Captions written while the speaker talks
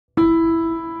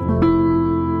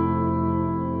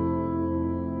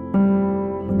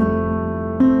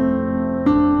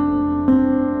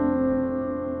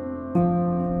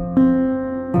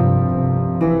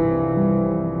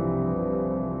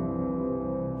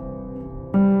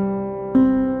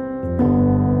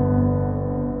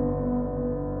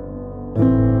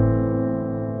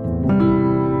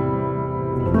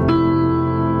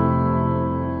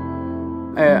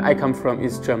come from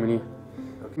East Germany.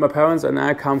 My parents and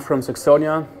I come from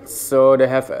Saxonia, so they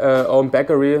have own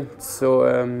bakery.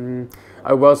 So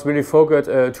I was really focused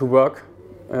to work.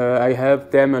 I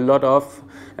helped them a lot of,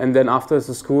 and then after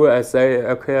the school I say,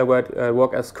 okay, I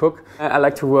work as cook. I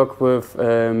like to work with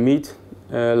meat.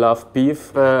 I love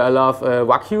beef. I love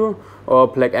Wagyu or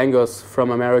Black Angus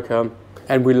from America,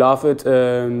 and we love it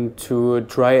to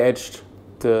dry age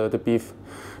the beef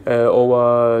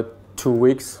over 2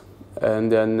 weeks,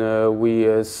 and then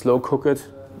we slow cook it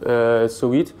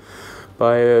sous vide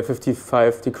by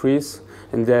 55 degrees,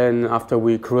 and then after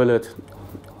we grill it.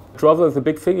 Travel is a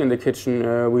big thing in the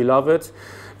kitchen. We love it.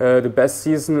 The best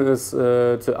season is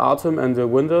the autumn and the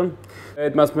winter.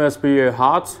 It must be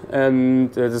hard,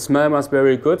 and the smell must be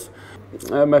very good.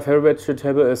 My favorite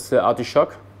vegetable is the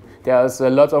artichoke. There's a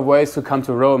lot of ways to come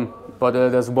to Rome, but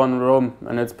there's one Rome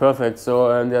and it's perfect. So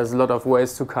there's a lot of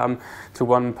ways to come to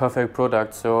one perfect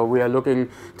product. So we are looking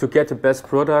to get the best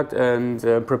product and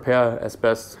prepare as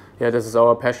best. Yeah, this is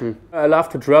our passion. I love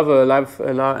to travel,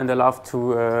 and I love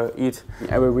to eat.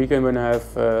 Every weekend when I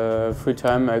have free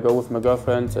time, I go with my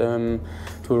girlfriend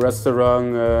to a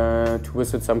restaurant, to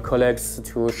visit some colleagues,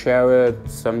 to share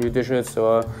some new dishes,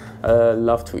 or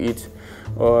love to eat.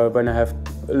 Or when I have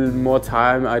more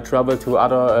time, I travel to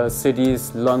other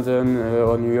cities, London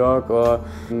or New York, or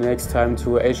next time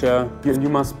to Asia. You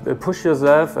must push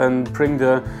yourself and bring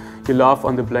your love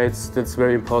on the plates. That's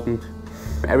very important.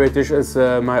 Every dish is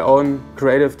my own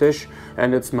creative dish,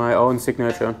 and it's my own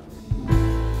signature.